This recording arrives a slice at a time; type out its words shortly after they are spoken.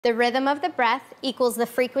The rhythm of the breath equals the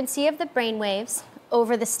frequency of the brain waves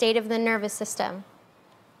over the state of the nervous system,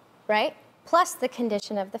 right? Plus the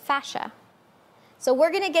condition of the fascia. So we're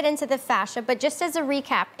going to get into the fascia, but just as a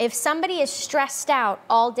recap, if somebody is stressed out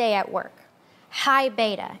all day at work, high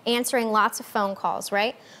beta, answering lots of phone calls,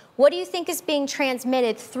 right? What do you think is being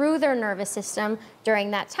transmitted through their nervous system during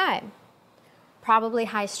that time? Probably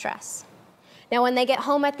high stress. Now, when they get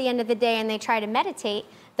home at the end of the day and they try to meditate,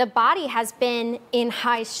 the body has been in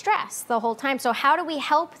high stress the whole time. So how do we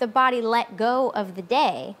help the body let go of the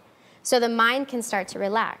day so the mind can start to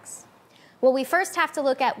relax? Well, we first have to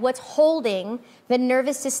look at what's holding the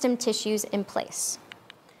nervous system tissues in place.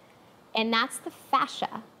 And that's the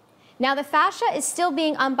fascia. Now, the fascia is still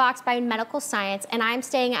being unboxed by medical science, and I'm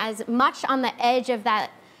staying as much on the edge of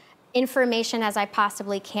that information as I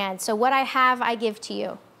possibly can. So what I have, I give to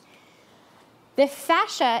you. The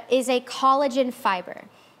fascia is a collagen fiber.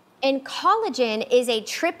 And collagen is a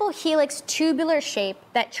triple helix tubular shape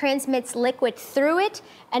that transmits liquid through it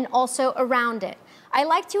and also around it. I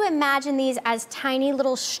like to imagine these as tiny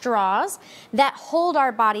little straws that hold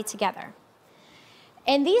our body together.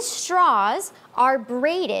 And these straws are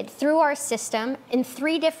braided through our system in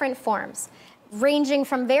 3 different forms, ranging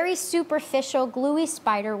from very superficial gluey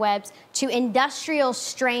spider webs to industrial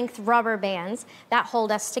strength rubber bands that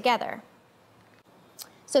hold us together.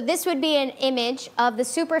 So this would be an image of the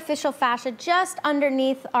superficial fascia just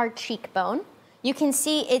underneath our cheekbone. You can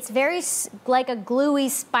see it's very like a gluey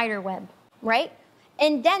spider web, right?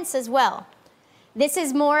 And dense as well. This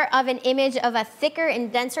is more of an image of a thicker and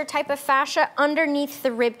denser type of fascia underneath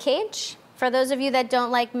the rib cage. For those of you that don't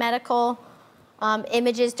like medical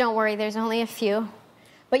images, don't worry, there's only a few.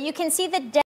 But you can see the